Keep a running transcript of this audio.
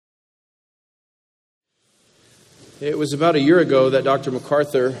It was about a year ago that Dr.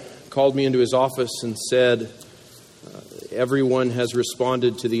 MacArthur called me into his office and said, everyone has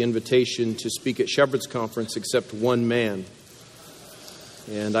responded to the invitation to speak at Shepherd's Conference except one man.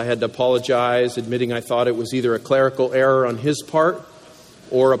 And I had to apologize, admitting I thought it was either a clerical error on his part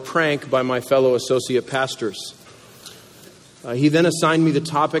or a prank by my fellow associate pastors. He then assigned me the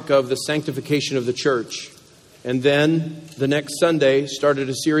topic of the sanctification of the church. And then the next Sunday started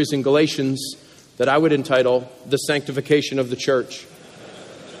a series in Galatians that I would entitle The Sanctification of the Church.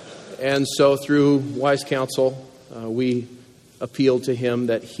 And so through wise counsel, we appealed to him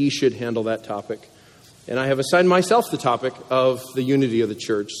that he should handle that topic. And I have assigned myself the topic of the unity of the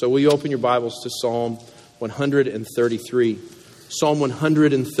church. So will you open your Bibles to Psalm 133. Psalm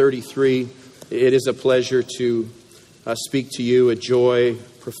 133, it is a pleasure to speak to you, a joy,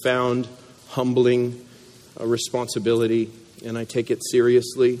 profound, humbling responsibility, and I take it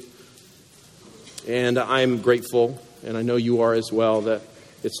seriously. And I'm grateful, and I know you are as well, that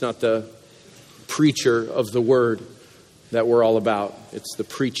it's not the preacher of the word that we're all about. It's the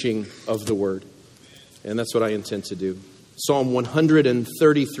preaching of the word. And that's what I intend to do. Psalm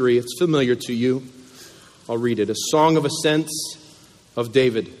 133, it's familiar to you. I'll read it. A song of ascents of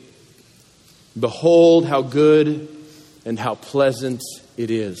David. Behold how good and how pleasant it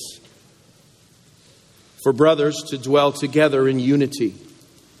is for brothers to dwell together in unity.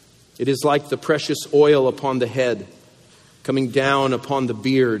 It is like the precious oil upon the head, coming down upon the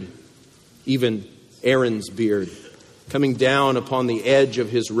beard, even Aaron's beard, coming down upon the edge of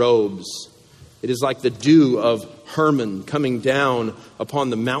his robes. It is like the dew of Hermon coming down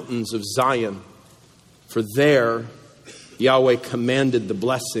upon the mountains of Zion. For there Yahweh commanded the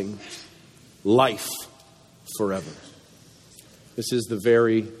blessing, life forever. This is the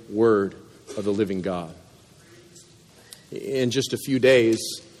very word of the living God. In just a few days,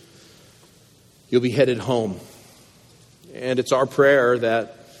 you'll be headed home. And it's our prayer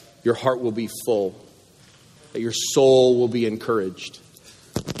that your heart will be full, that your soul will be encouraged,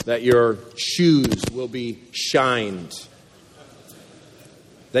 that your shoes will be shined,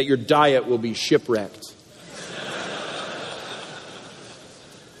 that your diet will be shipwrecked,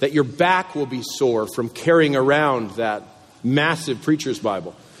 that your back will be sore from carrying around that massive preacher's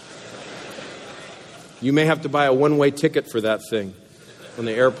Bible. You may have to buy a one-way ticket for that thing on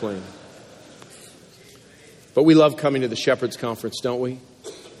the airplane. But we love coming to the Shepherd's Conference, don't we?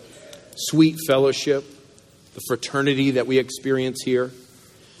 Sweet fellowship, the fraternity that we experience here.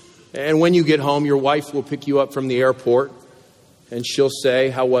 And when you get home, your wife will pick you up from the airport and she'll say,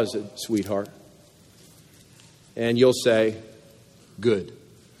 "How was it, sweetheart?" And you'll say, "Good."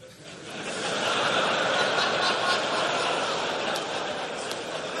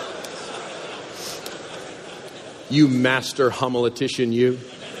 You master homiletician, you.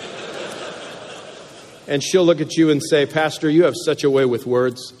 And she'll look at you and say, "Pastor, you have such a way with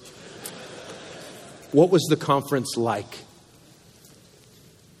words. What was the conference like?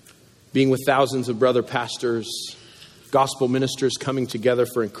 Being with thousands of brother pastors, gospel ministers coming together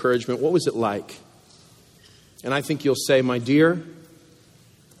for encouragement. What was it like?" And I think you'll say, "My dear,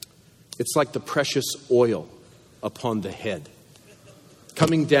 it's like the precious oil upon the head,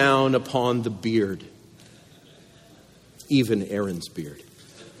 coming down upon the beard, even Aaron's beard."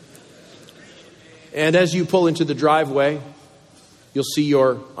 And as you pull into the driveway, you'll see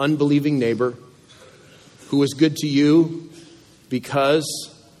your unbelieving neighbor who was good to you because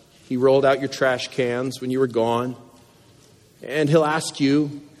he rolled out your trash cans when you were gone. And he'll ask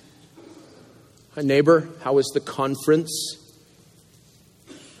you, "Hi, neighbor, how was the conference?"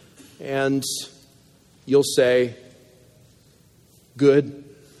 And you'll say, "Good."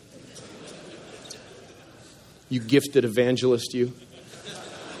 You gifted evangelist, you.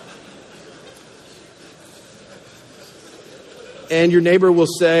 And your neighbor will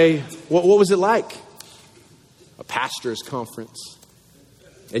say, what was it like?" "A pastor's conference."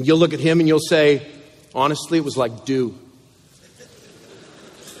 And you'll look at him and you'll say, "Honestly, it was like dew."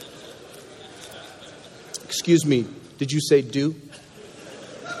 "Excuse me, did you say dew?"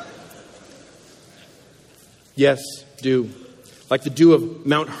 "Yes, dew. Like the dew of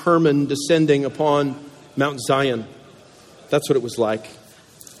Mount Hermon descending upon Mount Zion." That's what it was like.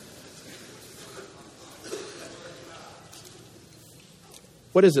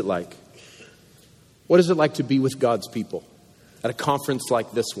 What is it like? What is it like to be with God's people at a conference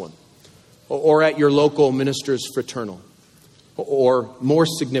like this one? Or at your local ministers' fraternal? Or more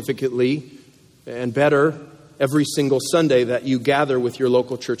significantly and better, every single Sunday that you gather with your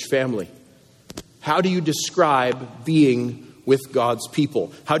local church family? How do you describe being with God's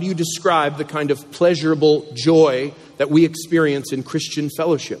people? How do you describe the kind of pleasurable joy that we experience in Christian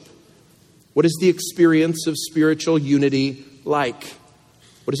fellowship? What is the experience of spiritual unity like?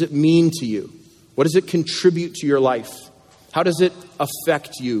 What does it mean to you? What does it contribute to your life? How does it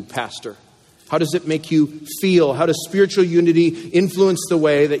affect you, pastor? How does it make you feel? How does spiritual unity influence the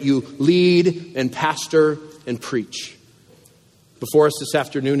way that you lead and pastor and preach? Before us this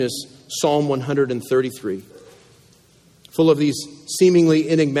afternoon is Psalm 133, full of these seemingly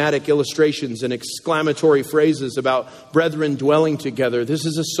enigmatic illustrations and exclamatory phrases about brethren dwelling together. This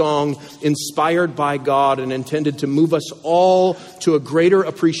is a song inspired by God and intended to move us all to a greater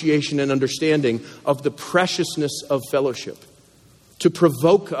appreciation and understanding of the preciousness of fellowship, to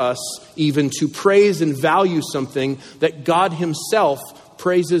provoke us even to praise and value something that God himself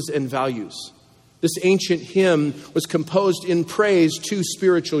praises and values. This ancient hymn was composed in praise to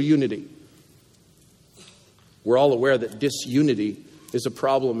spiritual unity. We're all aware that disunity is a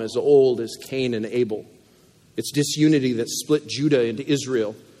problem as old as Cain and Abel. It's disunity that split Judah into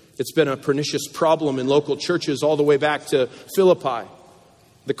Israel. It's been a pernicious problem in local churches all the way back to Philippi.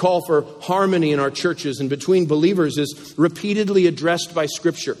 The call for harmony in our churches and between believers is repeatedly addressed by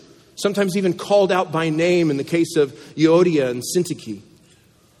Scripture, sometimes even called out by name in the case of Euodia and Syntyche.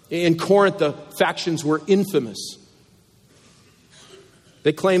 In Corinth, the factions were infamous.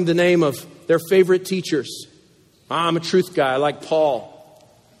 They claimed the name of their favorite teachers. I'm a truth guy. I like Paul.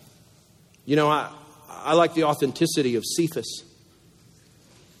 You know, I like the authenticity of Cephas.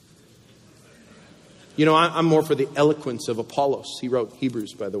 You know, I'm more for the eloquence of Apollos. He wrote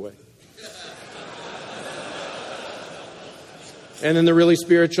Hebrews, by the way. And then the really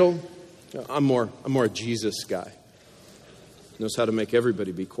spiritual, I'm more a Jesus guy. Knows how to make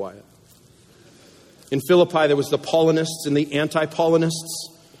everybody be quiet. In Philippi, there was the Paulinists and the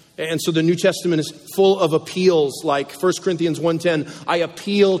anti-Paulinists. And so the New Testament is full of appeals like 1 Corinthians 1:10, I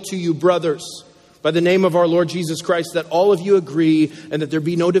appeal to you, brothers, by the name of our Lord Jesus Christ, that all of you agree and that there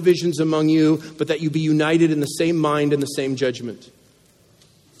be no divisions among you, but that you be united in the same mind and the same judgment.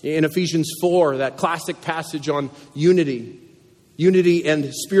 In Ephesians 4, that classic passage on unity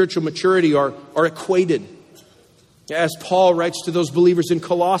and spiritual maturity are equated. As Paul writes to those believers in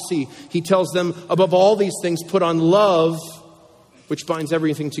Colossae, he tells them, above all these things, put on love, which binds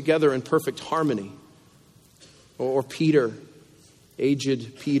everything together in perfect harmony. Or Peter,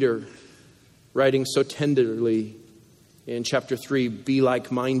 aged Peter, writing so tenderly in chapter 3, be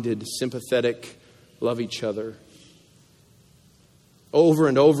like-minded, sympathetic, love each other. Over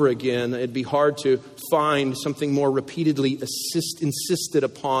and over again, it'd be hard to find something more repeatedly insisted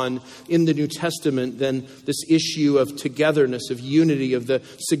upon in the New Testament than this issue of togetherness, of unity, of the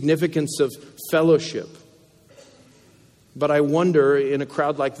significance of fellowship. But I wonder, in a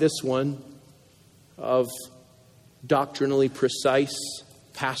crowd like this one, of doctrinally precise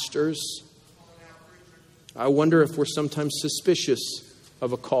pastors, I wonder if we're sometimes suspicious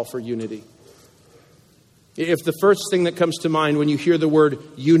of a call for unity. If the first thing that comes to mind when you hear the word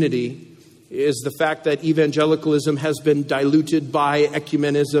unity is the fact that evangelicalism has been diluted by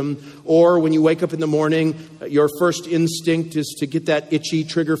ecumenism, or when you wake up in the morning, your first instinct is to get that itchy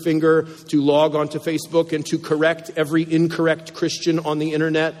trigger finger to log onto Facebook and to correct every incorrect Christian on the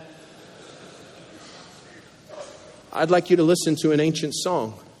internet, I'd like you to listen to an ancient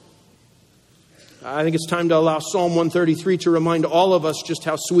song. I think it's time to allow Psalm 133 to remind all of us just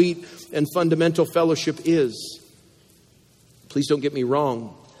how sweet and fundamental fellowship is. Please don't get me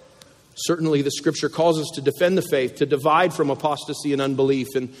wrong. Certainly the Scripture calls us to defend the faith, to divide from apostasy and unbelief.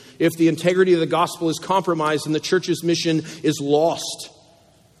 And if the integrity of the gospel is compromised and the church's mission is lost,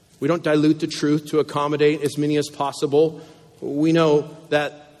 we don't dilute the truth to accommodate as many as possible. We know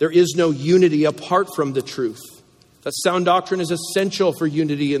that there is no unity apart from the truth. That sound doctrine is essential for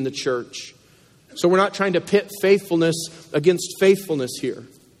unity in the church. So we're not trying to pit faithfulness against faithfulness here.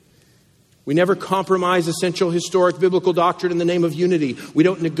 We never compromise essential historic biblical doctrine in the name of unity. We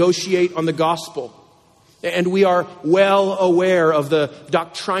don't negotiate on the gospel. And we are well aware of the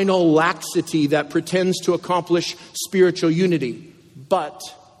doctrinal laxity that pretends to accomplish spiritual unity. But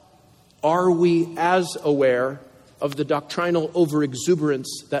are we as aware of the doctrinal overexuberance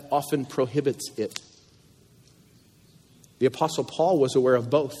that often prohibits it? The Apostle Paul was aware of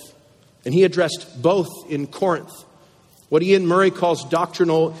both. And he addressed both in Corinth. What Ian Murray calls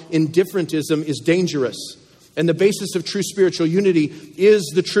doctrinal indifferentism is dangerous. And the basis of true spiritual unity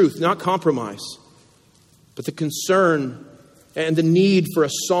is the truth, not compromise. But the concern and the need for a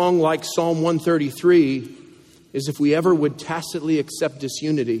song like Psalm 133 is if we ever would tacitly accept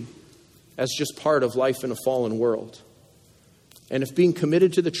disunity as just part of life in a fallen world. And if being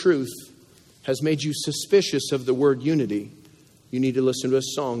committed to the truth has made you suspicious of the word unity, you need to listen to a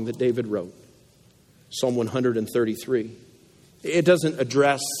song that David wrote. Psalm 133. It doesn't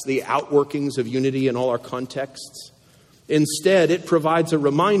address the outworkings of unity in all our contexts. Instead, it provides a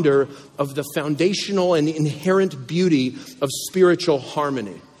reminder of the foundational and inherent beauty of spiritual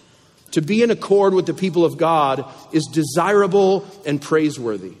harmony. To be in accord with the people of God is desirable and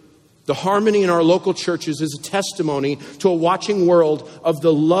praiseworthy. The harmony in our local churches is a testimony to a watching world of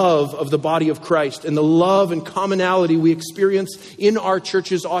the love of the body of Christ, and the love and commonality we experience in our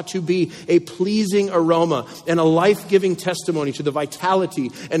churches ought to be a pleasing aroma and a life-giving testimony to the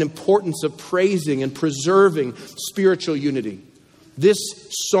vitality and importance of praising and preserving spiritual unity. This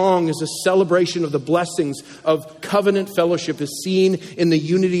song is a celebration of the blessings of covenant fellowship as seen in the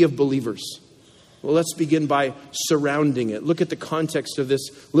unity of believers. Well, let's begin by surrounding it. Look at the context of this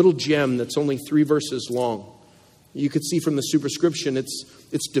little gem that's only 3 verses long. You could see from the superscription, it's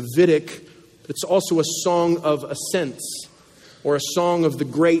Davidic. It's also a song of ascents, or a song of the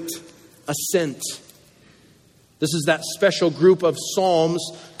great ascent. This is that special group of psalms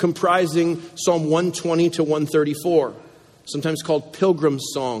comprising Psalm 120 to 134, sometimes called pilgrim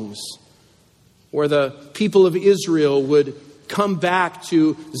songs, where the people of Israel would come back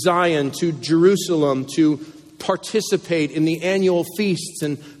to Zion, to Jerusalem, to participate in the annual feasts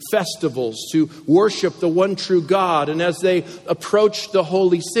and festivals, to worship the one true God. And as they approached the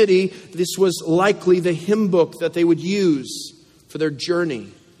holy city, this was likely the hymn book that they would use for their journey.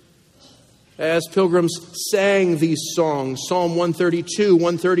 As pilgrims sang these songs, Psalm 132,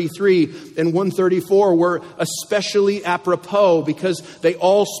 133, and 134 were especially apropos because they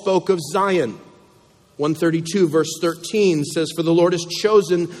all spoke of Zion. 132 verse 13 says, "For the Lord has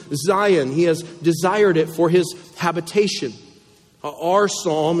chosen Zion. He has desired it for his habitation." Our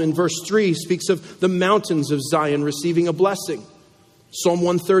psalm in verse 3 speaks of the mountains of Zion receiving a blessing. Psalm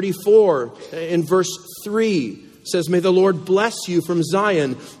 134 in verse 3 says, "May the Lord bless you from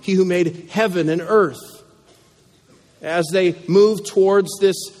Zion, he who made heaven and earth." As they moved towards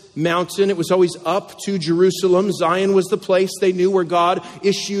this mountain, it was always up to Jerusalem. Zion was the place they knew where God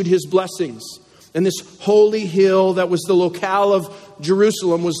issued his blessings. And this holy hill that was the locale of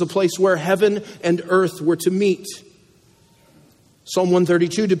Jerusalem was the place where heaven and earth were to meet. Psalm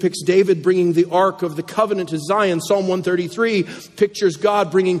 132 depicts David bringing the Ark of the Covenant to Zion. Psalm 133 pictures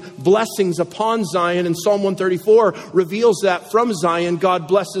God bringing blessings upon Zion. And Psalm 134 reveals that from Zion, God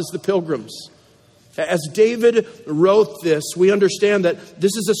blesses the pilgrims. As David wrote this, we understand that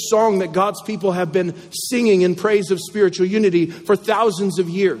this is a song that God's people have been singing in praise of spiritual unity for thousands of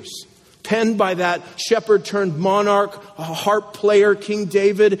years. Penned by that shepherd turned monarch, a harp player, King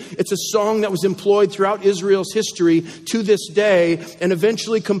David. It's a song that was employed throughout Israel's history to this day and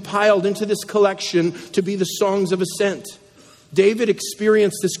eventually compiled into this collection to be the Songs of Ascent. David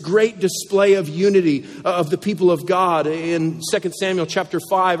experienced this great display of unity of the people of God in 2 Samuel chapter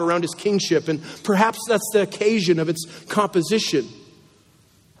 5 around his kingship. And perhaps that's the occasion of its composition.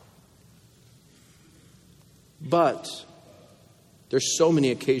 But there's so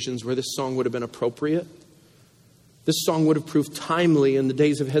many occasions where this song would have been appropriate. This song would have proved timely in the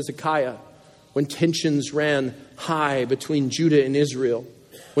days of Hezekiah, when tensions ran high between Judah and Israel,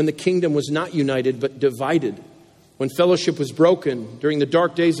 when the kingdom was not united but divided, when fellowship was broken during the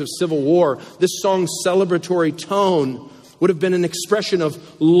dark days of civil war. This song's celebratory tone would have been an expression of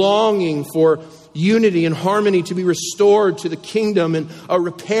longing for unity and harmony to be restored to the kingdom and a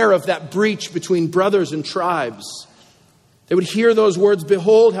repair of that breach between brothers and tribes. They would hear those words,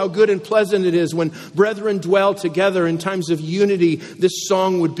 "Behold how good and pleasant it is when brethren dwell together." In times of unity, this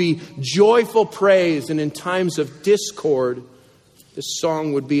song would be joyful praise. And in times of discord, this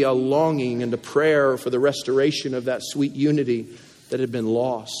song would be a longing and a prayer for the restoration of that sweet unity that had been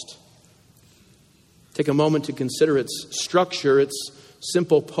lost. Take a moment to consider its structure. It's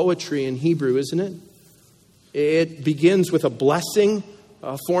simple poetry in Hebrew, isn't it? It begins with a blessing,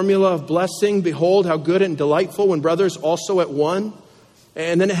 a formula of blessing. "Behold how good and delightful when brothers also at one."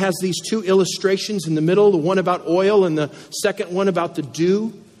 And then it has these 2 illustrations in the middle, the one about oil and the second one about the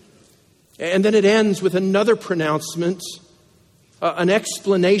dew. And then it ends with another pronouncement, an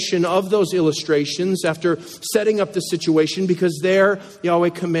explanation of those illustrations after setting up the situation, because there Yahweh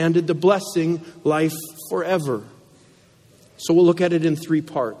commanded the blessing, life forever. So we'll look at it in 3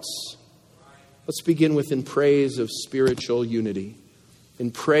 parts. Let's begin with in praise of spiritual unity. In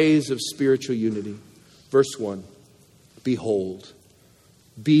praise of spiritual unity. Verse 1, behold.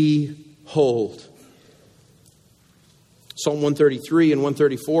 Behold. Psalm 133 and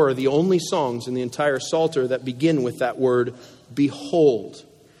 134 are the only songs in the entire Psalter that begin with that word, behold.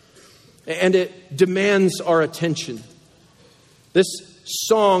 And it demands our attention. This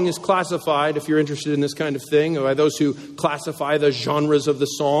song is classified, if you're interested in this kind of thing, by those who classify the genres of the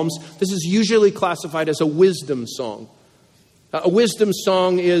Psalms. This is usually classified as a wisdom song. A wisdom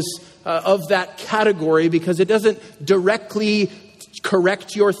song is of that category because it doesn't directly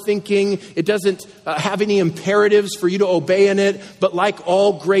correct your thinking. It doesn't have any imperatives for you to obey in it. But like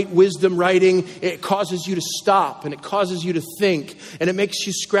all great wisdom writing, it causes you to stop and it causes you to think and it makes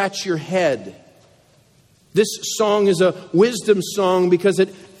you scratch your head. This song is a wisdom song because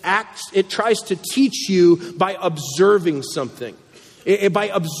it tries to teach you by observing something. By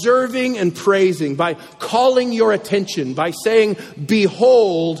observing and praising, by calling your attention, by saying,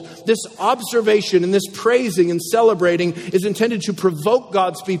 behold, this observation and this praising and celebrating is intended to provoke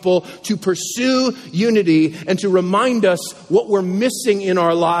God's people to pursue unity and to remind us what we're missing in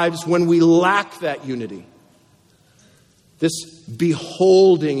our lives when we lack that unity. This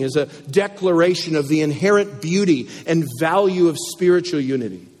beholding is a declaration of the inherent beauty and value of spiritual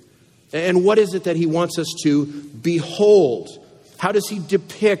unity. And what is it that he wants us to behold? How does he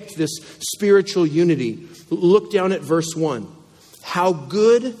depict this spiritual unity? Look down at verse 1. How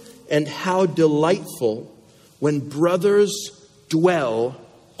good and how delightful when brothers dwell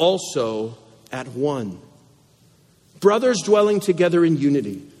also at one. Brothers dwelling together in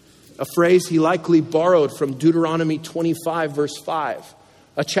unity. A phrase he likely borrowed from Deuteronomy 25, verse 5.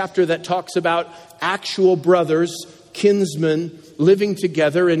 A chapter that talks about actual brothers, kinsmen, living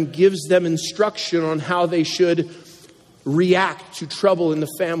together and gives them instruction on how they should react to trouble in the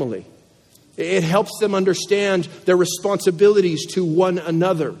family. It helps them understand their responsibilities to one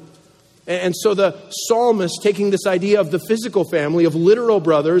another. And so the psalmist, taking this idea of the physical family, of literal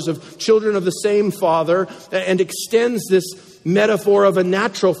brothers, of children of the same father, and extends this metaphor of a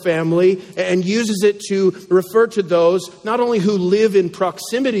natural family and uses it to refer to those not only who live in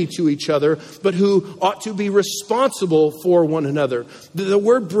proximity to each other, but who ought to be responsible for one another. The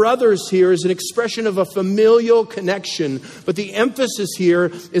word brothers here is an expression of a familial connection, but the emphasis here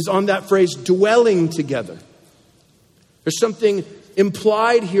is on that phrase, dwelling together. There's something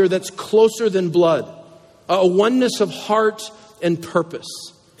implied here that's closer than blood, a oneness of heart and purpose.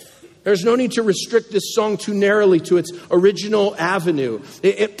 There's no need to restrict this song too narrowly to its original avenue.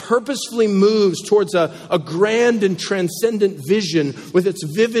 It purposefully moves towards a grand and transcendent vision with its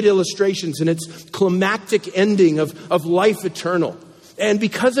vivid illustrations and its climactic ending of life eternal. And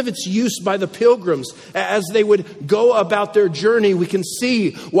because of its use by the pilgrims, as they would go about their journey, we can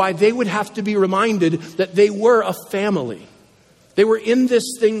see why they would have to be reminded that they were a family. They were in this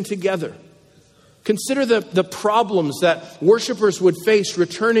thing together. Consider the problems that worshipers would face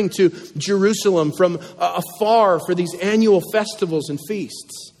returning to Jerusalem from afar for these annual festivals and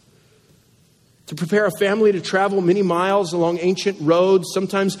feasts. To prepare a family to travel many miles along ancient roads,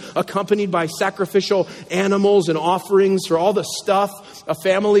 sometimes accompanied by sacrificial animals and offerings for all the stuff a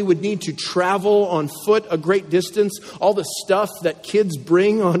family would need to travel on foot a great distance, all the stuff that kids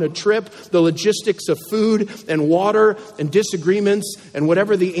bring on a trip, the logistics of food and water and disagreements and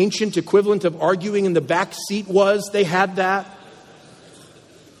whatever the ancient equivalent of arguing in the back seat was, they had that.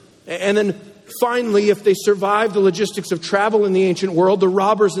 And then finally, if they survived the logistics of travel in the ancient world, the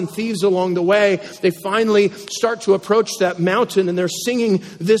robbers and thieves along the way, they finally start to approach that mountain and they're singing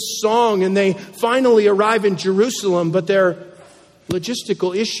this song and they finally arrive in Jerusalem, but their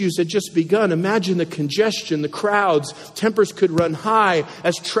logistical issues had just begun. Imagine the congestion, the crowds, tempers could run high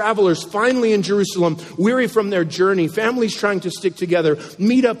as travelers finally in Jerusalem, weary from their journey, families trying to stick together,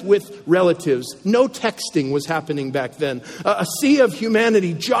 meet up with relatives. No texting was happening back then. A sea of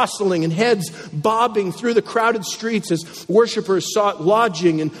humanity jostling and heads bobbing through the crowded streets as worshipers sought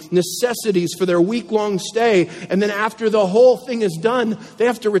lodging and necessities for their week-long stay. And then after the whole thing is done, they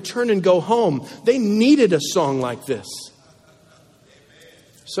have to return and go home. They needed a song like this.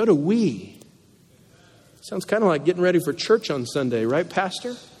 So do we. Sounds kind of like getting ready for church on Sunday, right,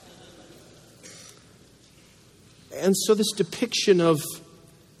 Pastor? And so this depiction of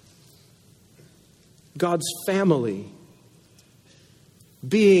God's family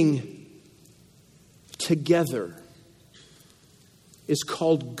being together is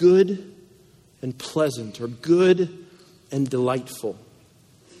called good and pleasant, or good and delightful.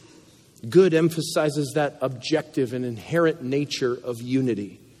 Good emphasizes that objective and inherent nature of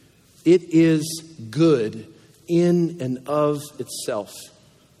unity. It is good in and of itself.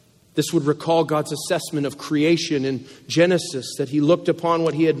 This would recall God's assessment of creation in Genesis, that he looked upon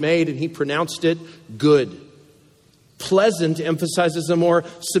what he had made and he pronounced it good. Pleasant emphasizes a more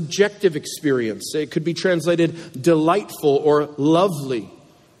subjective experience. It could be translated delightful or lovely.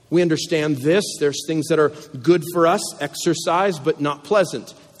 We understand this. There's things that are good for us, exercise, but not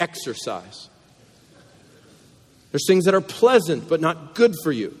pleasant. Exercise. There's things that are pleasant but not good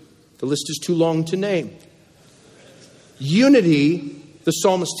for you. The list is too long to name. Unity, the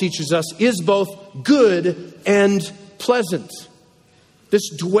psalmist teaches us, is both good and pleasant. This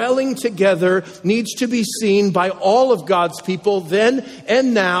dwelling together needs to be seen by all of God's people then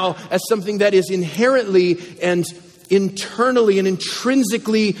and now as something that is inherently and internally and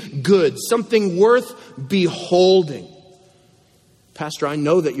intrinsically good, something worth beholding. Pastor, I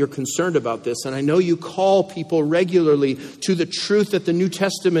know that you're concerned about this, and I know you call people regularly to the truth that the New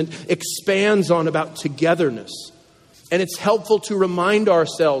Testament expands on about togetherness. And it's helpful to remind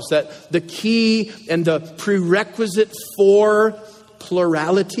ourselves that the key and the prerequisite for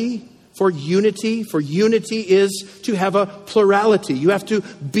plurality, for unity is to have a plurality. You have to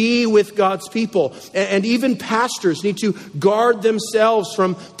be with God's people. And even pastors need to guard themselves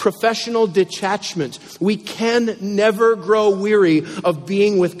from professional detachment. We can never grow weary of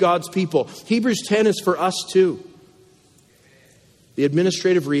being with God's people. Hebrews 10 is for us too. The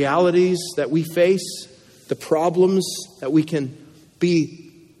administrative realities that we face, the problems that we can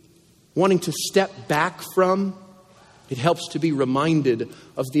be wanting to step back from, it helps to be reminded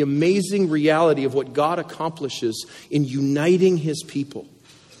of the amazing reality of what God accomplishes in uniting His people.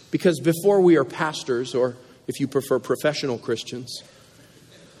 Because before we are pastors, or if you prefer professional Christians,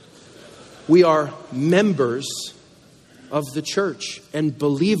 we are members of the church and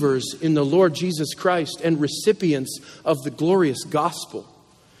believers in the Lord Jesus Christ and recipients of the glorious gospel.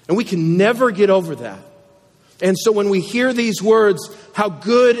 And we can never get over that. And so when we hear these words, how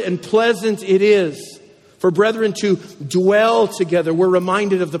good and pleasant it is for brethren to dwell together, we're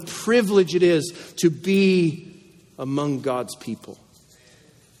reminded of the privilege it is to be among God's people.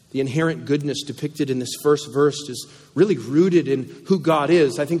 The inherent goodness depicted in this first verse is really rooted in who God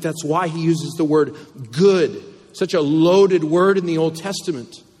is. I think that's why He uses the word good, such a loaded word in the Old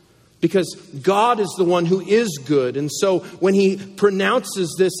Testament. Because God is the one who is good. And so when He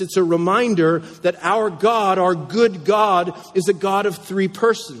pronounces this, it's a reminder that our God, our good God, is a God of three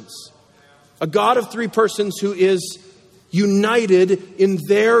persons. A God of three persons who is united in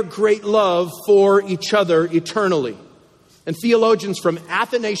their great love for each other eternally. And theologians from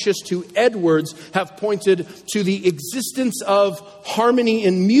Athanasius to Edwards have pointed to the existence of harmony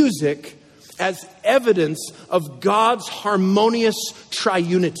in music as evidence of God's harmonious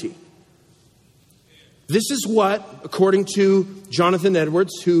triunity. This is what, according to Jonathan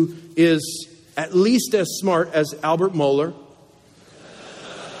Edwards, who is at least as smart as Albert Mohler,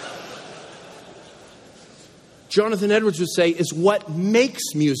 Jonathan Edwards would say is what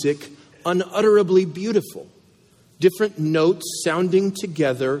makes music unutterably beautiful. Different notes sounding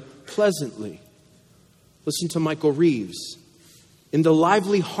together pleasantly. Listen to Michael Reeves. In the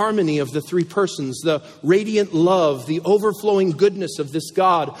lively harmony of the three persons, the radiant love, the overflowing goodness of this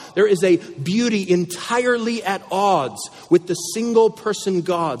God, there is a beauty entirely at odds with the single person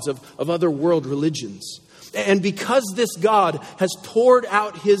gods of other world religions. And because this God has poured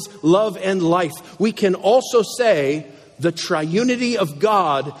out His love and life, we can also say the triunity of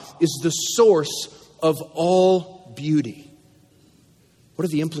God is the source of all beauty. What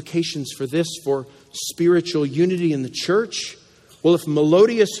are the implications for this for spiritual unity in the church? Well, if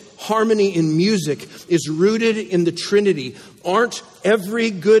melodious harmony in music is rooted in the Trinity, aren't every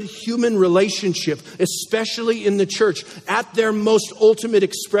good human relationship, especially in the church, at their most ultimate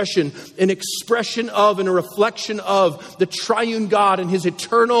expression, an expression of and a reflection of the triune God and His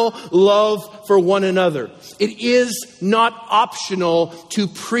eternal love for one another? It is not optional to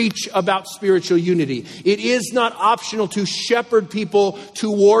preach about spiritual unity. It is not optional to shepherd people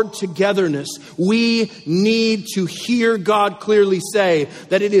toward togetherness. We need to hear God clearly say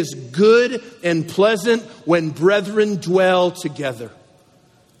that it is good and pleasant when brethren dwell together.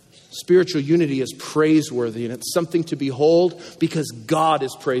 Spiritual unity is praiseworthy, and it's something to behold because God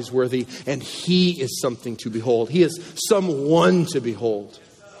is praiseworthy and He is something to behold. He is someone to behold.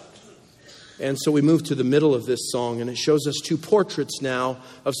 And so we move to the middle of this song, and it shows us two portraits now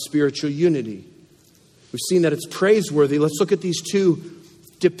of spiritual unity. We've seen that it's praiseworthy. Let's look at these two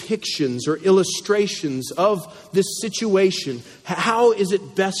depictions or illustrations of this situation. How is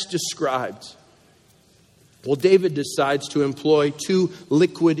it best described? Well, David decides to employ two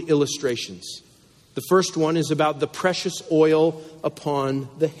liquid illustrations. The first one is about the precious oil upon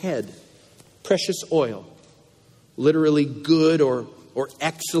the head. Precious oil, literally good or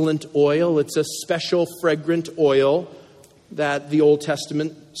excellent oil. It's a special fragrant oil that the Old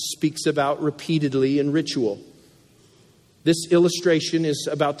Testament speaks about repeatedly in ritual. This illustration is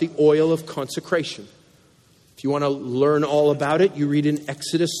about the oil of consecration. If you want to learn all about it, you read in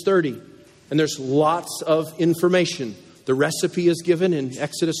Exodus 30. And there's lots of information. The recipe is given in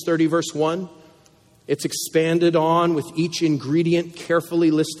Exodus 30, verse 1. It's expanded on with each ingredient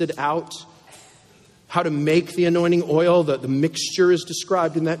carefully listed out. How to make the anointing oil, the mixture is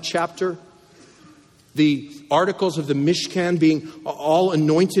described in that chapter. The articles of the Mishkan being all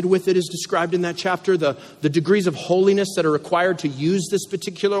anointed with it is described in that chapter. The degrees of holiness that are required to use this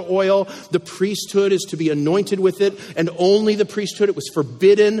particular oil. The priesthood is to be anointed with it, and only the priesthood. It was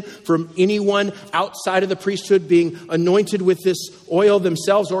forbidden from anyone outside of the priesthood being anointed with this oil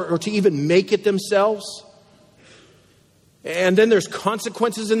themselves or to even make it themselves. And then there's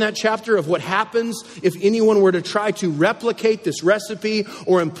consequences in that chapter of what happens if anyone were to try to replicate this recipe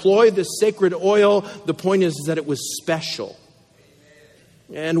or employ this sacred oil. The point is that it was special.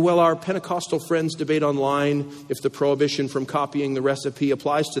 And while our Pentecostal friends debate online if the prohibition from copying the recipe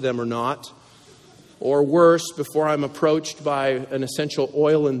applies to them or not, or worse, before I'm approached by an essential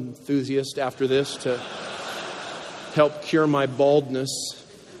oil enthusiast after this to help cure my baldness.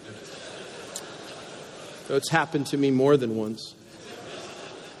 So it's happened to me more than once.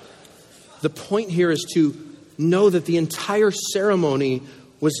 The point here is to know that the entire ceremony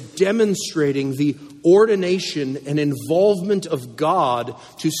was demonstrating the ordination and involvement of God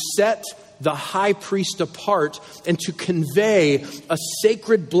to set the high priest apart and to convey a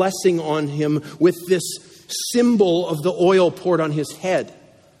sacred blessing on him with this symbol of the oil poured on his head.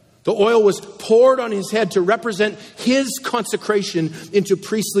 The oil was poured on his head to represent his consecration into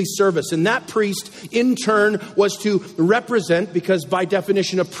priestly service. And that priest, in turn, was to represent, because by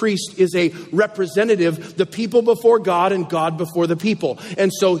definition a priest is a representative, the people before God and God before the people.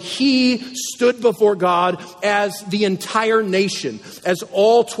 And so he stood before God as the entire nation, as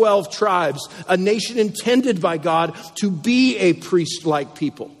all 12 tribes, a nation intended by God to be a priest-like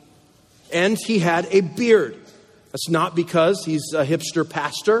people. And he had a beard. That's not because he's a hipster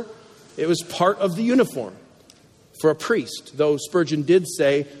pastor. It was part of the uniform for a priest. Though Spurgeon did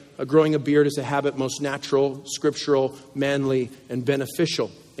say growing a beard is a habit most natural, scriptural, manly, and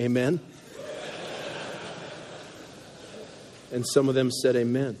beneficial. Amen? And some of them said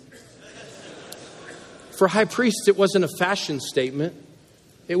amen. For high priests, it wasn't a fashion statement.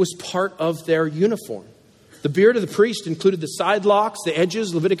 It was part of their uniform. The beard of the priest included the side locks, the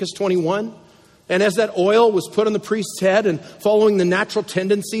edges, Leviticus 21. And as that oil was put on the priest's head and following the natural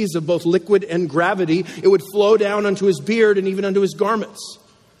tendencies of both liquid and gravity, it would flow down onto his beard and even onto his garments.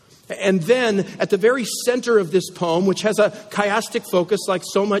 And then at the very center of this poem, which has a chiastic focus like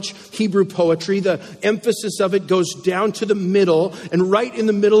so much Hebrew poetry, the emphasis of it goes down to the middle. And right in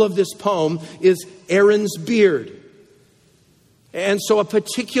the middle of this poem is Aaron's beard. And so a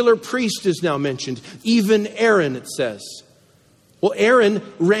particular priest is now mentioned, even Aaron, it says. Well, Aaron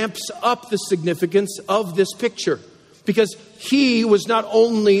ramps up the significance of this picture because he was not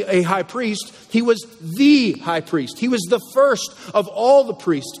only a high priest, he was the high priest. He was the first of all the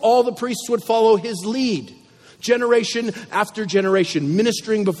priests. All the priests would follow his lead. Generation after generation,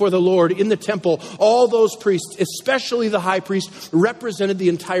 ministering before the Lord in the temple. All those priests, especially the high priest, represented the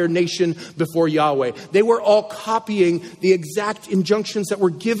entire nation before Yahweh. They were all copying the exact injunctions that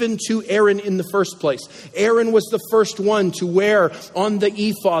were given to Aaron in the first place. Aaron was the first one to wear on the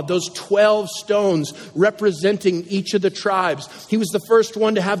ephod those 12 stones representing each of the tribes. He was the first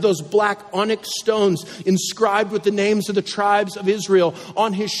one to have those black onyx stones inscribed with the names of the tribes of Israel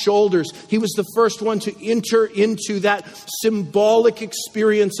on his shoulders. He was the first one to enter into that symbolic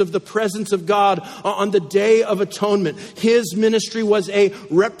experience of the presence of God on the Day of Atonement. His ministry was a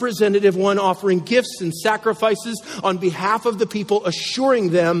representative one, offering gifts and sacrifices on behalf of the people, assuring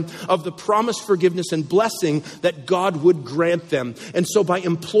them of the promised forgiveness and blessing that God would grant them. And so by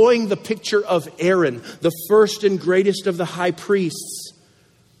employing the picture of Aaron, the first and greatest of the high priests,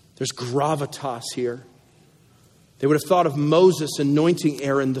 there's gravitas here. They would have thought of Moses anointing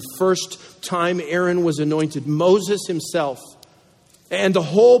Aaron the first time Aaron was anointed, Moses himself. And the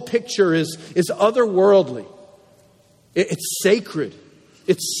whole picture is otherworldly. It's sacred.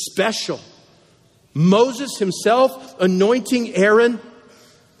 It's special. Moses himself anointing Aaron,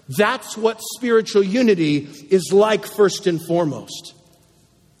 that's what spiritual unity is like first and foremost.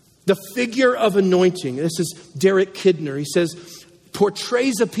 The figure of anointing, this is Derek Kidner, he says,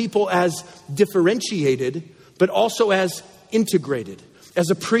 portrays a people as differentiated, but also as integrated,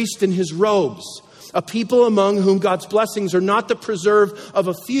 as a priest in his robes, a people among whom God's blessings are not the preserve of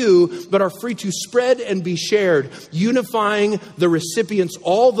a few, but are free to spread and be shared, unifying the recipients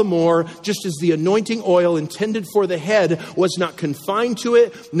all the more, just as the anointing oil intended for the head was not confined to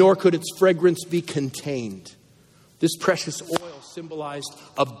it, nor could its fragrance be contained. This precious oil symbolized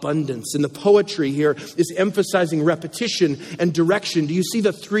abundance. And the poetry here is emphasizing repetition and direction. Do you see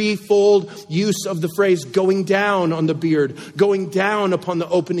the threefold use of the phrase going down on the beard, going down upon the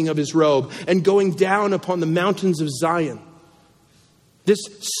opening of his robe, and going down upon the mountains of Zion? This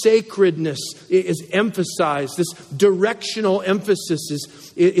sacredness is emphasized. This directional emphasis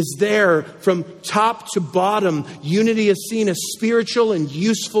is there from top to bottom. Unity is seen as spiritual and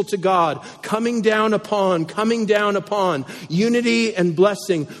useful to God. Coming down upon. Unity and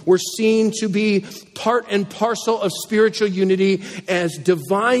blessing were seen to be part and parcel of spiritual unity as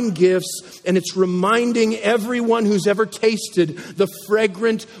divine gifts. And it's reminding everyone who's ever tasted the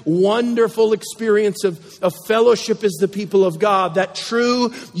fragrant, wonderful experience of fellowship as the people of God, that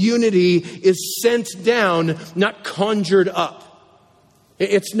true unity is sent down, not conjured up.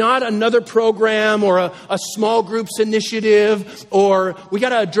 It's not another program or a small groups initiative, or we got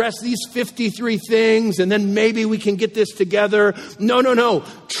to address these 53 things and then maybe we can get this together. No.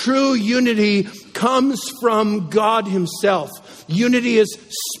 True unity comes from God Himself. Unity is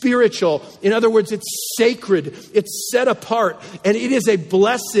spiritual. In other words, it's sacred. It's set apart. And it is a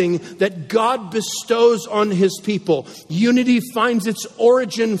blessing that God bestows on His people. Unity finds its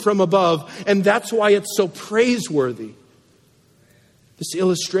origin from above. And that's why it's so praiseworthy. This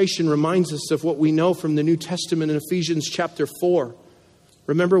illustration reminds us of what we know from the New Testament in Ephesians chapter 4.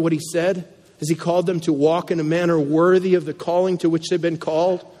 Remember what he said? As he called them to walk in a manner worthy of the calling to which they've been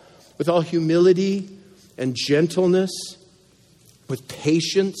called, with all humility and gentleness, with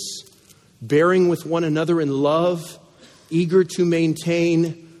patience, bearing with one another in love, eager to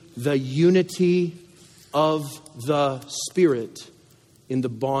maintain the unity of the Spirit in the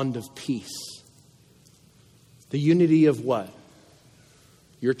bond of peace. The unity of what?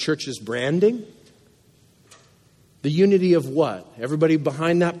 Your church's branding? The unity of what? Everybody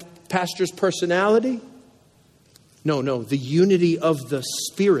behind that pastor's personality? No. The unity of the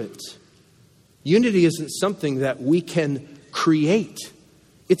Spirit. Unity isn't something that we can create.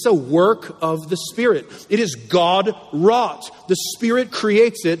 It's a work of the Spirit. It is God wrought. The Spirit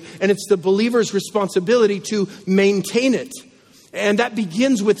creates it, and it's the believer's responsibility to maintain it. And that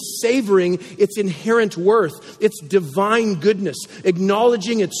begins with savoring its inherent worth, its divine goodness,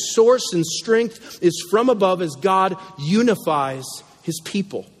 acknowledging its source and strength is from above as God unifies His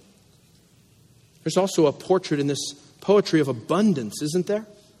people. There's also a portrait in this poetry of abundance, isn't there?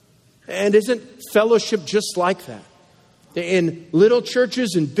 And isn't fellowship just like that? In little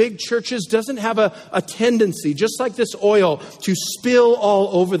churches and big churches, doesn't have a tendency, just like this oil, to spill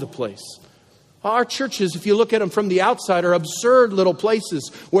all over the place. Our churches, if you look at them from the outside, are absurd little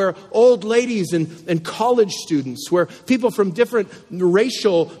places where old ladies and college students, where people from different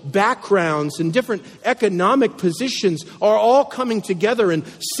racial backgrounds and different economic positions are all coming together and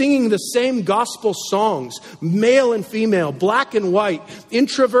singing the same gospel songs, male and female, black and white,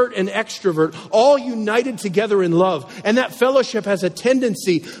 introvert and extrovert, all united together in love. And that fellowship has a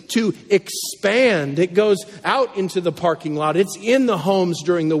tendency to expand. It goes out into the parking lot. It's in the homes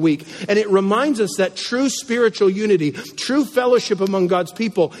during the week. And it reminds us that true spiritual unity, true fellowship among God's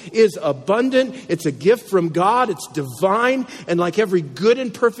people is abundant. It's a gift from God. It's divine. And like every good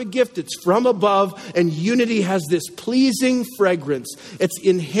and perfect gift, it's from above. And unity has this pleasing fragrance. Its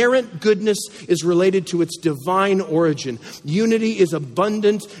inherent goodness is related to its divine origin. Unity is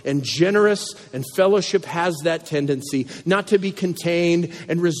abundant and generous, and fellowship has that tendency not to be contained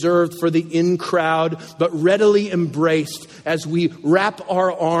and reserved for the in crowd, but readily embraced as we wrap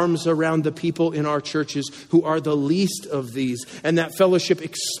our arms around the people in our churches who are the least of these. And that fellowship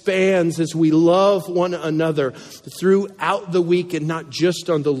expands as we love one another throughout the week and not just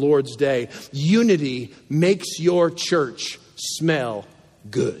on the Lord's day. Unity makes your church smell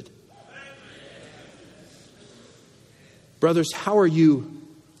good. Brothers, how are you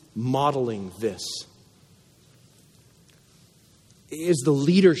modeling this? Is the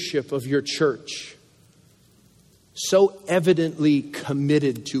leadership of your church so evidently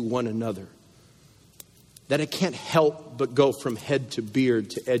committed to one another that it can't help but go from head to beard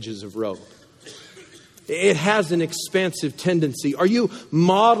to edges of robe? It has an expansive tendency. Are you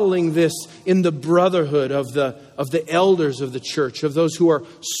modeling this in the brotherhood of the elders of the church, of those who are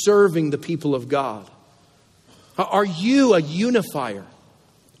serving the people of God? Are you a unifier?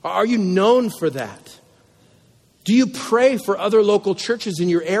 Are you known for that? Do you pray for other local churches in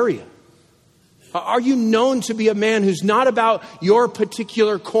your area? Are you known to be a man who's not about your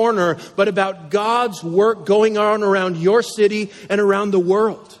particular corner, but about God's work going on around your city and around the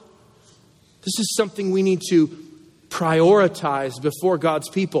world? This is something we need to prioritize before God's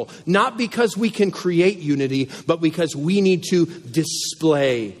people. Not because we can create unity, but because we need to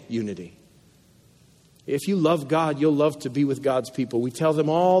display unity. If you love God, you'll love to be with God's people. We tell them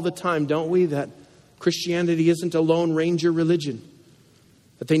all the time, don't we, that Christianity isn't a Lone Ranger religion.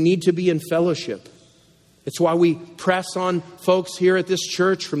 That they need to be in fellowship. It's why we press on folks here at this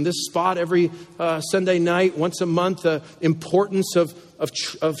church from this spot every Sunday night, once a month, the importance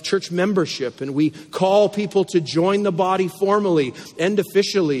of church membership. And we call people to join the body formally and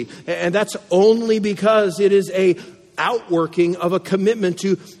officially. And that's only because it is a outworking of a commitment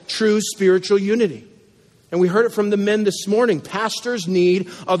to true spiritual unity. And we heard it from the men this morning. Pastors need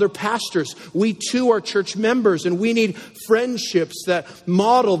other pastors. We too are church members, and we need friendships that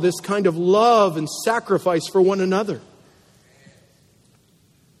model this kind of love and sacrifice for one another.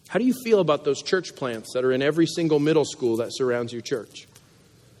 How do you feel about those church plants that are in every single middle school that surrounds your church?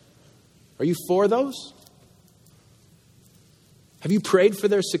 Are you for those? Have you prayed for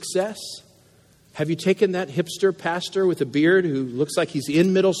their success? Have you taken that hipster pastor with a beard who looks like he's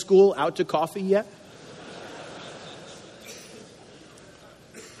in middle school out to coffee yet?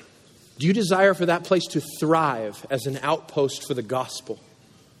 Do you desire for that place to thrive as an outpost for the gospel?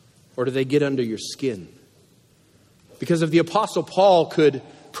 Or do they get under your skin? Because if the Apostle Paul could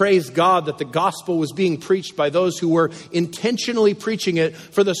praise God that the gospel was being preached by those who were intentionally preaching it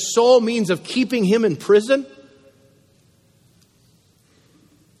for the sole means of keeping him in prison,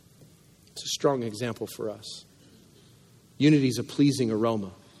 it's a strong example for us. Unity is a pleasing aroma.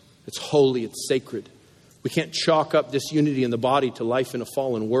 It's holy, it's sacred. We can't chalk up this unity in the body to life in a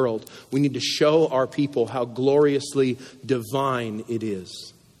fallen world. We need to show our people how gloriously divine it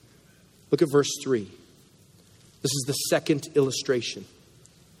is. Look at verse 3. This is the second illustration.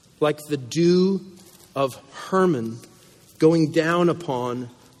 Like the dew of Hermon going down upon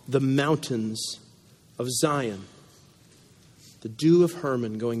the mountains of Zion. The dew of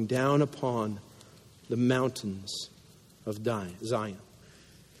Hermon going down upon the mountains of Zion.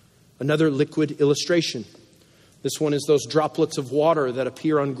 Another liquid illustration. This one is those droplets of water that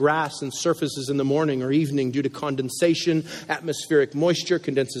appear on grass and surfaces in the morning or evening due to condensation. Atmospheric moisture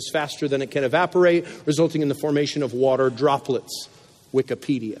condenses faster than it can evaporate, resulting in the formation of water droplets.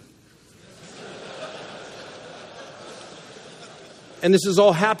 Wikipedia. And this is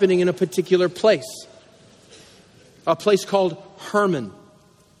all happening in a particular place. A place called Hermon.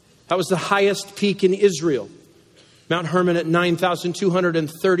 That was the highest peak in Israel. Mount Hermon at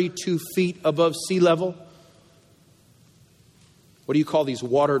 9,232 feet above sea level. What do you call these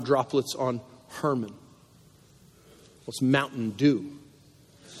water droplets on Hermon? Well, it's Mountain Dew.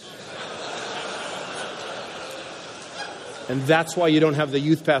 And that's why you don't have the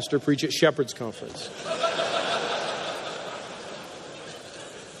youth pastor preach at Shepherd's Conference.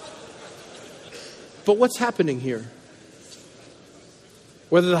 But what's happening here?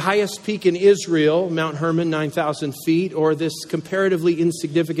 Whether the highest peak in Israel, Mount Hermon, 9,000 feet, or this comparatively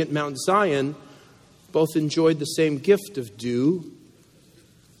insignificant Mount Zion, both enjoyed the same gift of dew.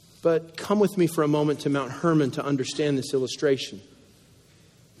 But come with me for a moment to Mount Hermon to understand this illustration.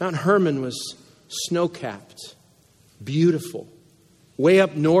 Mount Hermon was snow-capped, beautiful, way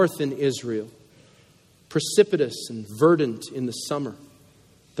up north in Israel, precipitous and verdant in the summer,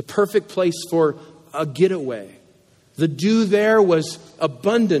 the perfect place for a getaway. The dew there was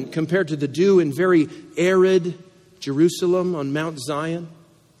abundant compared to the dew in very arid Jerusalem on Mount Zion.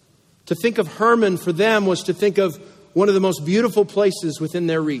 To think of Hermon for them was to think of one of the most beautiful places within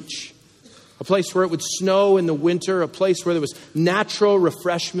their reach. A place where it would snow in the winter, a place where there was natural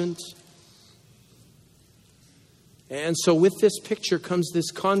refreshment. And so with this picture comes this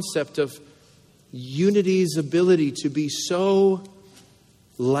concept of unity's ability to be so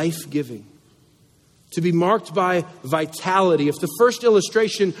life-giving, to be marked by vitality. If the first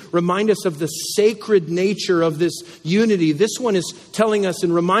illustration reminds us of the sacred nature of this unity, this one is telling us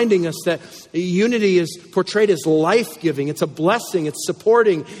and reminding us that unity is portrayed as life-giving. It's a blessing, it's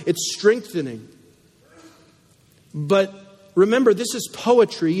supporting, it's strengthening. But remember, this is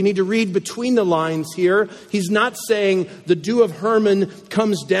poetry. You need to read between the lines here. He's not saying the dew of Hermon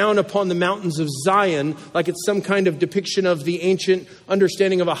comes down upon the mountains of Zion like it's some kind of depiction of the ancient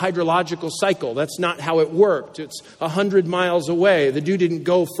understanding of a hydrological cycle. That's not how it worked. It's 100 miles away. The dew didn't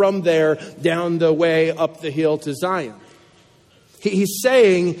go from there down the way up the hill to Zion. He's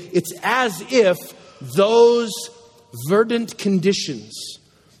saying it's as if those verdant conditions,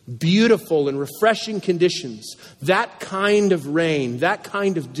 beautiful and refreshing conditions, that kind of rain, that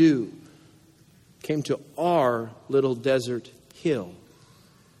kind of dew, came to our little desert hill.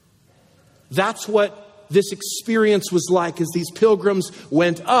 That's what this experience was like as these pilgrims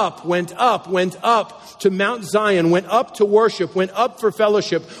went up to Mount Zion, went up to worship, went up for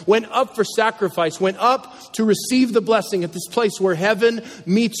fellowship, went up for sacrifice, went up to receive the blessing at this place where heaven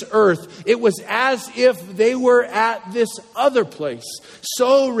meets earth. It was as if they were at this other place,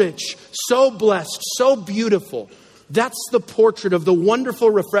 so rich, so blessed, so beautiful, That's the portrait of the wonderful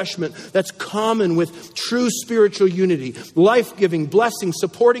refreshment that's common with true spiritual unity. Life-giving, blessing,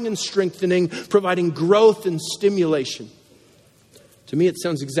 supporting and strengthening, providing growth and stimulation. To me, it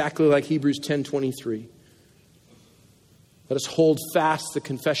sounds exactly like Hebrews 10:23. Let us hold fast the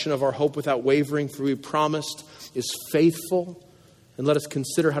confession of our hope without wavering, for we promised is faithful. And let us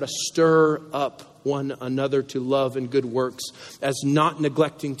consider how to stir up one another to love and good works, as not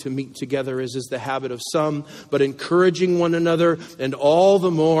neglecting to meet together as is the habit of some, but encouraging one another, and all the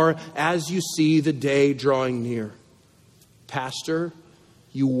more as you see the day drawing near. Pastor,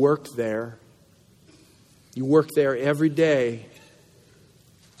 you work there. You work there every day.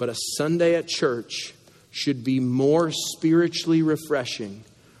 But a Sunday at church should be more spiritually refreshing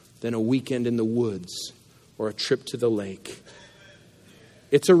than a weekend in the woods or a trip to the lake.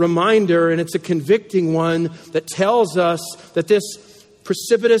 It's a reminder, and it's a convicting one, that tells us that this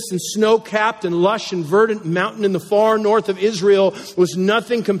precipitous and snow-capped and lush and verdant mountain in the far north of Israel was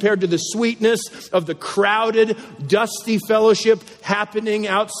nothing compared to the sweetness of the crowded, dusty fellowship happening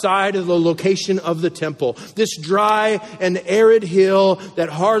outside of the location of the temple. This dry and arid hill that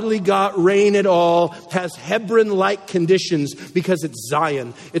hardly got rain at all has Hebron-like conditions because it's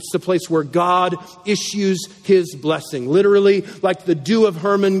Zion. It's the place where God issues his blessing. Literally like the dew of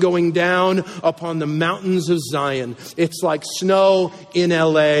Hermon going down upon the mountains of Zion. It's like snow in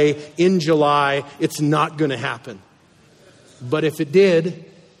LA in July. It's not going to happen. But if it did,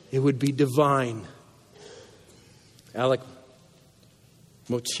 it would be divine. Alec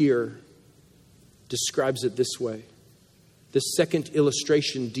Motier describes it this way. This second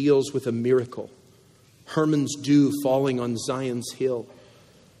illustration deals with a miracle. Hermon's dew falling on Zion's hill.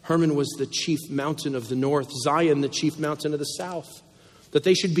 Hermon was the chief mountain of the north, Zion the chief mountain of the south. That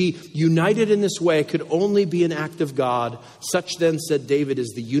they should be united in this way could only be an act of God. Such then, said David,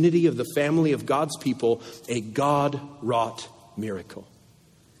 is the unity of the family of God's people, a God-wrought miracle.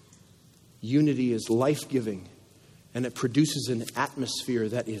 Unity is life-giving, and it produces an atmosphere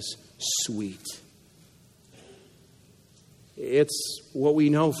that is sweet. It's what we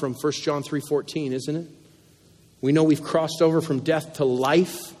know from 1 John 3:14, isn't it? We know we've crossed over from death to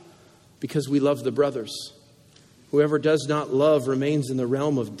life because we love the brothers. Whoever does not love remains in the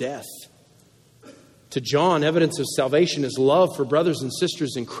realm of death. To John, evidence of salvation is love for brothers and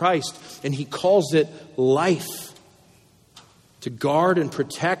sisters in Christ, and he calls it life. To guard and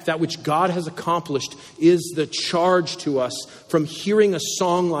protect that which God has accomplished is the charge to us from hearing a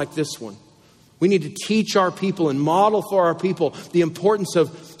song like this one. We need to teach our people and model for our people the importance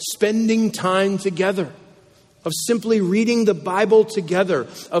of spending time together, of simply reading the Bible together,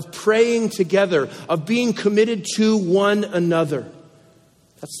 of praying together, of being committed to one another.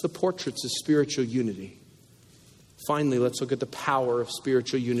 That's the portraits of spiritual unity. Finally, let's look at the power of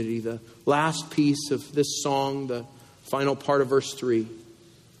spiritual unity. The last piece of this song, the final part of verse 3.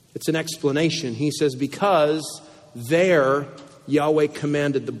 It's an explanation. He says, because there Yahweh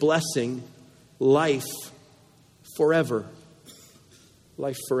commanded the blessing, life forever.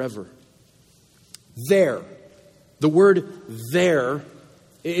 Life forever. There. The word there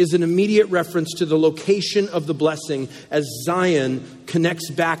is an immediate reference to the location of the blessing as Zion connects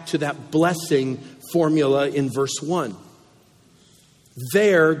back to that blessing formula in verse 1.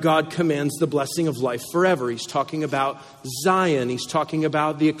 There, God commands the blessing of life forever. He's talking about Zion. He's talking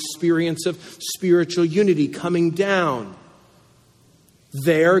about the experience of spiritual unity coming down.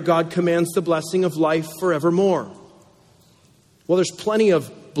 There, God commands the blessing of life forevermore. Well, there's plenty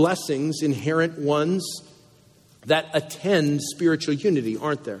of blessings, inherent ones, that attend spiritual unity,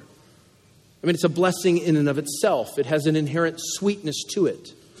 aren't there? I mean, it's a blessing in and of itself. It has an inherent sweetness to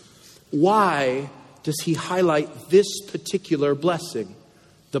it. Why does he highlight this particular blessing?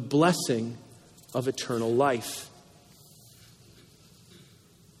 The blessing of eternal life.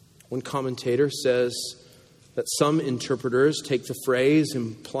 One commentator says that some interpreters take the phrase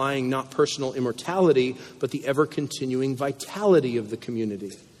implying not personal immortality, but the ever-continuing vitality of the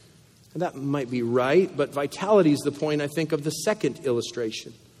community. And that might be right, but vitality is the point, I think, of the second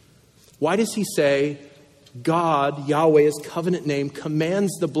illustration. Why does he say God, Yahweh, his covenant name,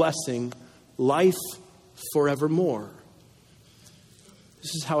 commands the blessing, life forevermore?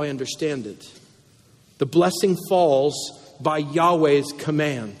 This is how I understand it. The blessing falls by Yahweh's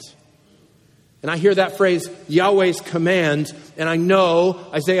command. And I hear that phrase, Yahweh's command, and I know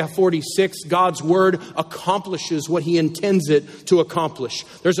Isaiah 46, God's word accomplishes what he intends it to accomplish.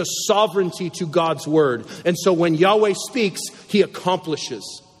 There's a sovereignty to God's word. And so when Yahweh speaks, he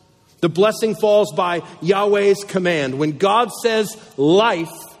accomplishes. The blessing falls by Yahweh's command. When God says life,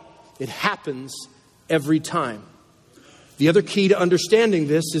 it happens every time. The other key to understanding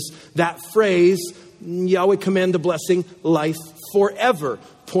this is that phrase, Yahweh command the blessing, life forever,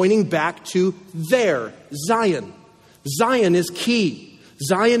 pointing back to there, Zion. Zion is key.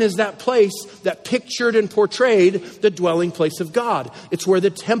 Zion is that place that pictured and portrayed the dwelling place of God. It's where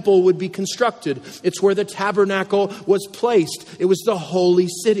the temple would be constructed. It's where the tabernacle was placed. It was the holy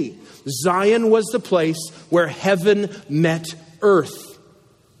city. Zion was the place where heaven met earth.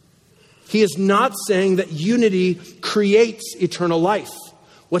 He is not saying that unity creates eternal life.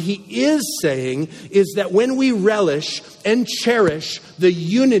 What he is saying is that when we relish and cherish the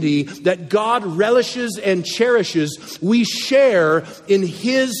unity that God relishes and cherishes, we share in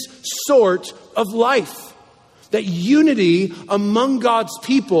his sort of life. That unity among God's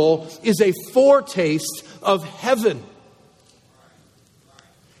people is a foretaste of heaven.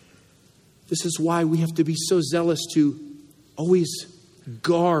 This is why we have to be so zealous to always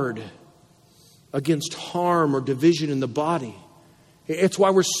guard against harm or division in the body. It's why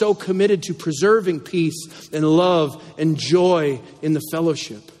we're so committed to preserving peace and love and joy in the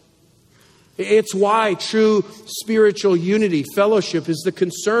fellowship. It's why true spiritual unity, fellowship, is the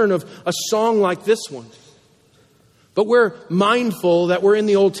concern of a song like this one. But we're mindful that we're in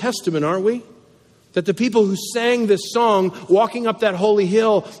the Old Testament, aren't we? That the people who sang this song, walking up that holy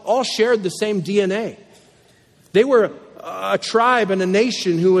hill, all shared the same DNA. They were a tribe and a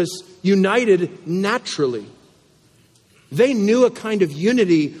nation who was united naturally. They knew a kind of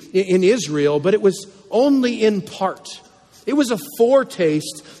unity in Israel, but it was only in part. It was a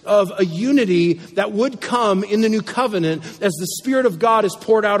foretaste of a unity that would come in the new covenant as the Spirit of God is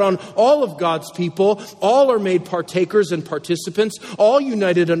poured out on all of God's people. All are made partakers and participants, all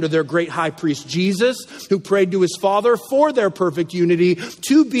united under their great high priest Jesus, who prayed to his Father for their perfect unity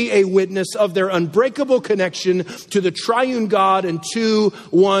to be a witness of their unbreakable connection to the triune God and to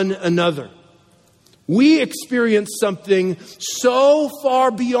one another. We experienced something so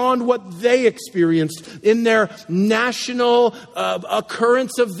far beyond what they experienced in their national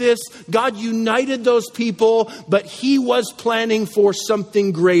occurrence of this. God united those people, but he was planning for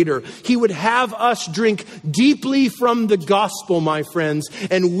something greater. He would have us drink deeply from the gospel, my friends,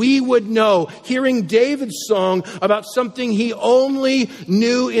 and we would know, hearing David's song about something he only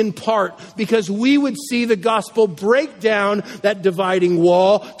knew in part, because we would see the gospel break down that dividing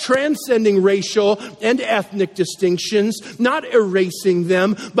wall, transcending racial and ethnic distinctions, not erasing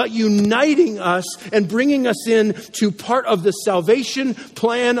them, but uniting us and bringing us in to part of the salvation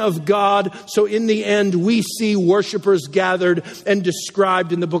plan of God. So in the end, we see worshipers gathered and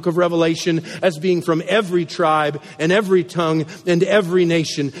described in the book of Revelation as being from every tribe and every tongue and every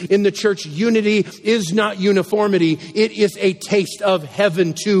nation. In the church, unity is not uniformity. It is a taste of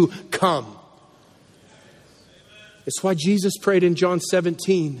heaven to come. It's why Jesus prayed in John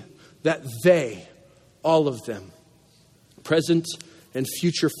 17 that they, all of them, present and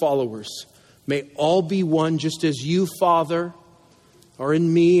future followers, may all be one, just as you, Father, are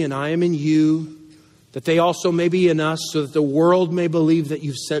in me and I am in you, that they also may be in us, so that the world may believe that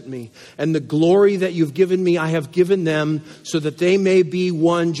you've sent me. And the glory that you've given me, I have given them, so that they may be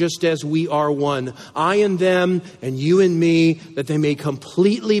one, just as we are one. I and them, and you and me, that they may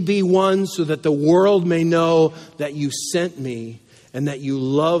completely be one, so that the world may know that you sent me, and that you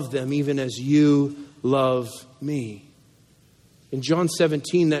love them even as you love me. In John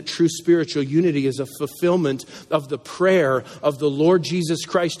 17, that true spiritual unity is a fulfillment of the prayer of the Lord Jesus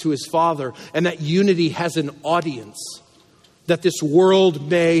Christ to his Father. And that unity has an audience that this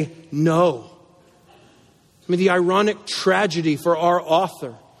world may know. I mean, the ironic tragedy for our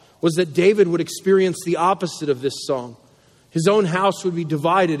author was that David would experience the opposite of this song. His own house would be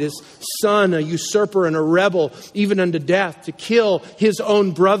divided, his son a usurper and a rebel, even unto death, to kill his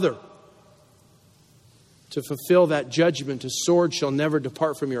own brother. To fulfill that judgment, a sword shall never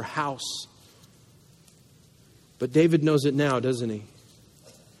depart from your house. But David knows it now, doesn't he?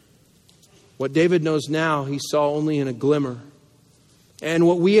 What David knows now, he saw only in a glimmer. And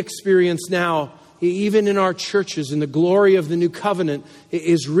what we experience now, even in our churches, in the glory of the new covenant,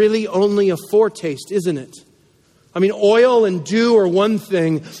 is really only a foretaste, isn't it? I mean, oil and dew are one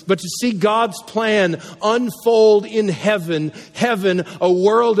thing, but to see God's plan unfold in heaven, a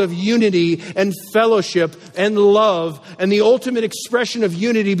world of unity and fellowship and love, and the ultimate expression of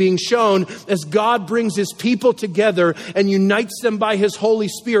unity being shown as God brings his people together and unites them by his Holy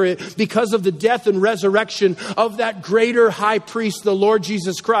Spirit because of the death and resurrection of that greater high priest, the Lord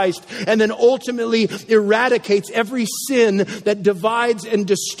Jesus Christ, and then ultimately eradicates every sin that divides and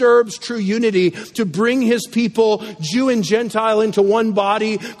disturbs true unity to bring his people Jew and Gentile into one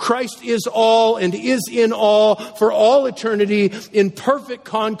body. Christ is all and is in all for all eternity in perfect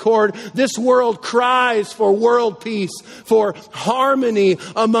concord. This world cries for world peace, for harmony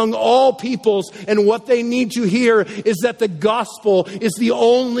among all peoples. And what they need to hear is that the gospel is the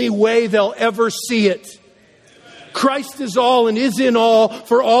only way they'll ever see it. Christ is all and is in all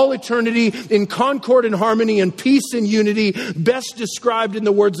for all eternity in concord and harmony and peace and unity, best described in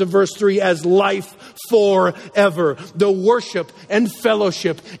the words of verse 3 as life forever. The worship and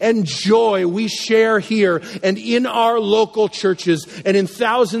fellowship and joy we share here and in our local churches and in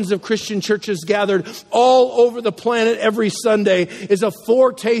thousands of Christian churches gathered all over the planet every Sunday is a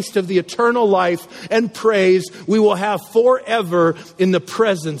foretaste of the eternal life and praise we will have forever in the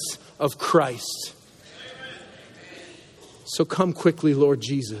presence of Christ. So come quickly, Lord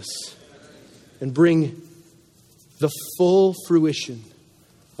Jesus, and bring the full fruition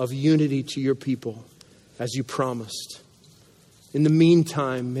of unity to your people as you promised. In the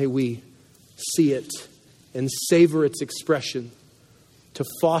meantime, may we see it and savor its expression, to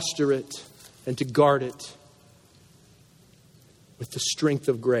foster it and to guard it with the strength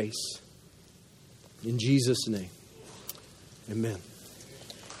of grace. In Jesus' name, amen.